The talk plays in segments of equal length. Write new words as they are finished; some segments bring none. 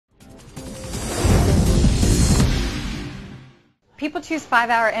People choose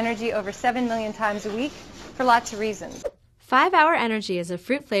 5-Hour Energy over 7 million times a week for lots of reasons. 5-Hour Energy is a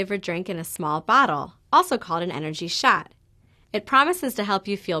fruit-flavored drink in a small bottle, also called an energy shot. It promises to help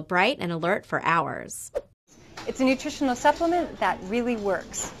you feel bright and alert for hours. It's a nutritional supplement that really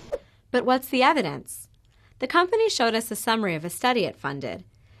works. But what's the evidence? The company showed us a summary of a study it funded.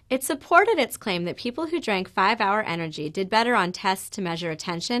 It supported its claim that people who drank 5-Hour Energy did better on tests to measure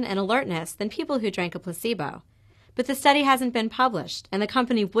attention and alertness than people who drank a placebo. But the study hasn't been published, and the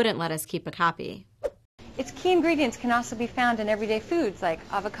company wouldn't let us keep a copy. Its key ingredients can also be found in everyday foods like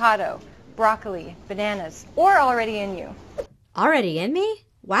avocado, broccoli, bananas, or already in you. Already in me?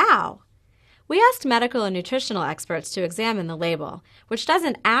 Wow! We asked medical and nutritional experts to examine the label, which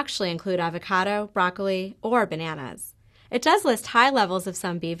doesn't actually include avocado, broccoli, or bananas. It does list high levels of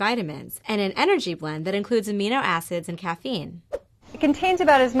some B vitamins and an energy blend that includes amino acids and caffeine. It contains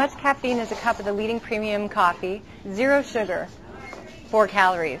about as much caffeine as a cup of the leading premium coffee, 0 sugar, 4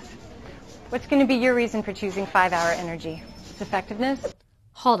 calories. What's going to be your reason for choosing 5-Hour Energy? Its effectiveness?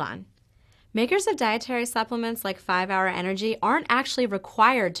 Hold on. Makers of dietary supplements like 5-Hour Energy aren't actually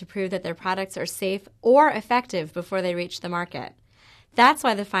required to prove that their products are safe or effective before they reach the market. That's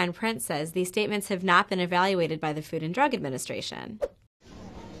why the fine print says these statements have not been evaluated by the Food and Drug Administration.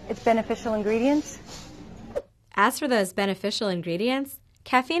 Its beneficial ingredients? As for those beneficial ingredients,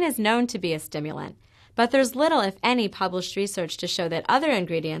 caffeine is known to be a stimulant, but there's little, if any, published research to show that other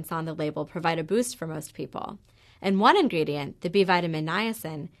ingredients on the label provide a boost for most people. And one ingredient, the B vitamin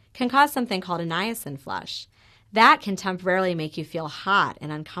niacin, can cause something called a niacin flush. That can temporarily make you feel hot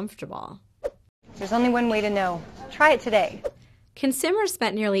and uncomfortable. There's only one way to know. Try it today. Consumers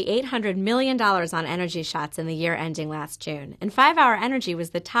spent nearly $800 million on energy shots in the year ending last June, and 5-Hour Energy was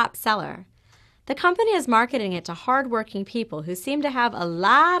the top seller. The company is marketing it to hardworking people who seem to have a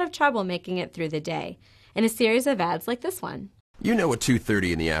lot of trouble making it through the day in a series of ads like this one. You know what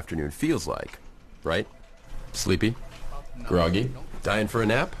 2:30 in the afternoon feels like, right? Sleepy? Groggy? Dying for a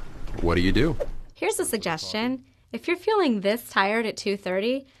nap? What do? Here's a suggestion. If you're feeling this tired at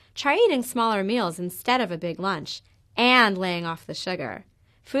 2:30, try eating smaller meals instead of a big lunch and laying off the sugar.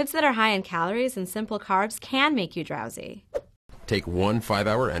 Foods that are high in calories and simple carbs can make you drowsy. Take one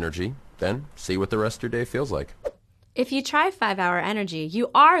 5-Hour Energy, then see what the rest of your day feels like. If you try 5-Hour Energy, you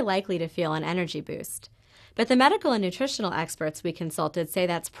are likely to feel an energy boost. But the medical and nutritional experts we consulted say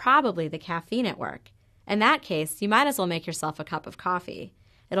that's probably the caffeine at work. In that case, you might as well make yourself a cup of coffee.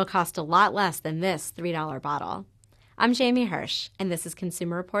 It'll cost a lot less than this $3 bottle. I'm Jamie Hirsch, and this is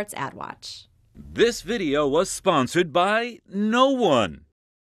Consumer Reports AdWatch. This video was sponsored by no one.